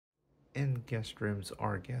And guest rooms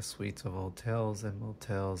are guest suites of hotels and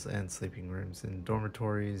motels and sleeping rooms in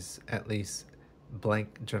dormitories. At least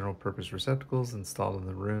blank general purpose receptacles installed in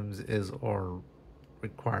the rooms is or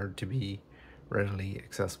required to be readily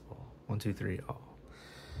accessible. 1, 2, 3, all.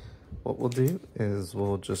 What we'll do is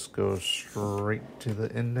we'll just go straight to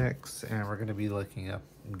the index, and we're going to be looking up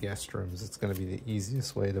guest rooms. It's going to be the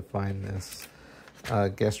easiest way to find this.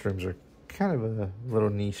 Guest rooms are kind of a little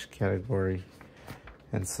niche category,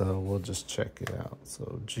 and so we'll just check it out.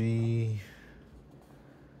 So G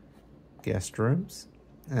guest rooms,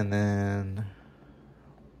 and then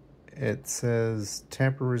it says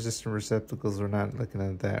tamper resistant receptacles. We're not looking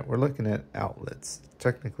at that. We're looking at outlets.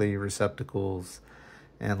 Technically, receptacles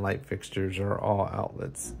and light fixtures are all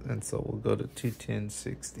outlets, and so we'll go to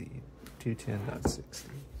 210.60, 210.60,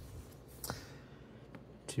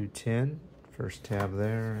 210, first tab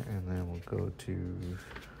there, and then we'll go to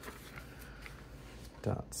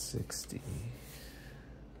 .60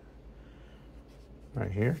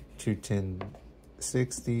 right here.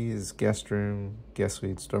 210.60 is guest room, guest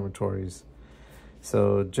suites, dormitories.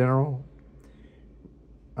 So general,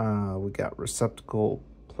 we got receptacle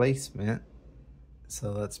placement.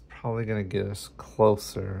 So that's probably going to get us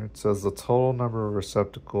closer. It says the total number of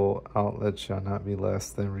receptacle outlets shall not be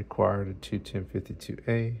less than required at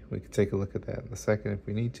 210.52a. We can take a look at that in a second if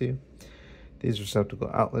we need to. These receptacle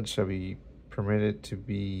outlets shall be permitted to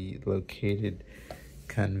be located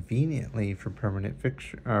conveniently for permanent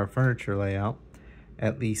furniture layout.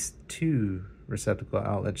 At least 2 receptacle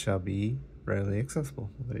outlets shall be readily accessible.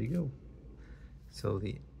 There you go. So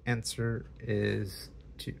the answer is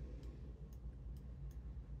 2.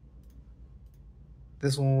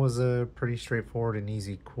 This one was a pretty straightforward and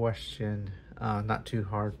easy question. Not too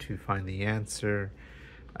hard to find the answer.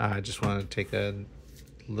 I just want to take a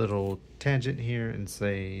little tangent here and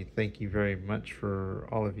say thank you very much for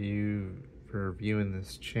all of you for viewing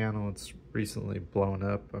this channel. It's recently blown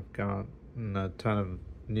up. I've gotten a ton of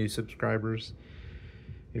new subscribers.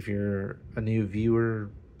 If you're a new viewer,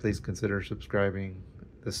 please consider subscribing.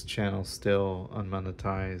 This channel's still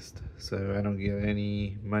unmonetized, so I don't get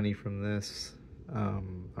any money from this.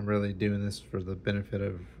 I'm really doing this for the benefit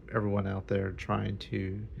of everyone out there trying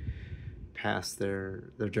to pass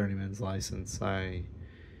their journeyman's license. I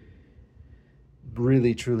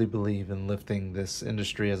really truly believe in lifting this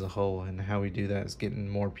industry as a whole, and how we do that is getting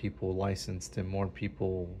more people licensed and more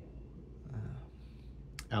people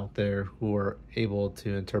out there who are able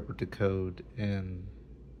to interpret the code and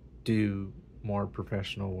do more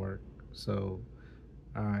professional work. So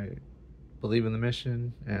I believe in the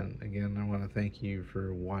mission, and again, I want to thank you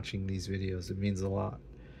for watching these videos. It means a lot.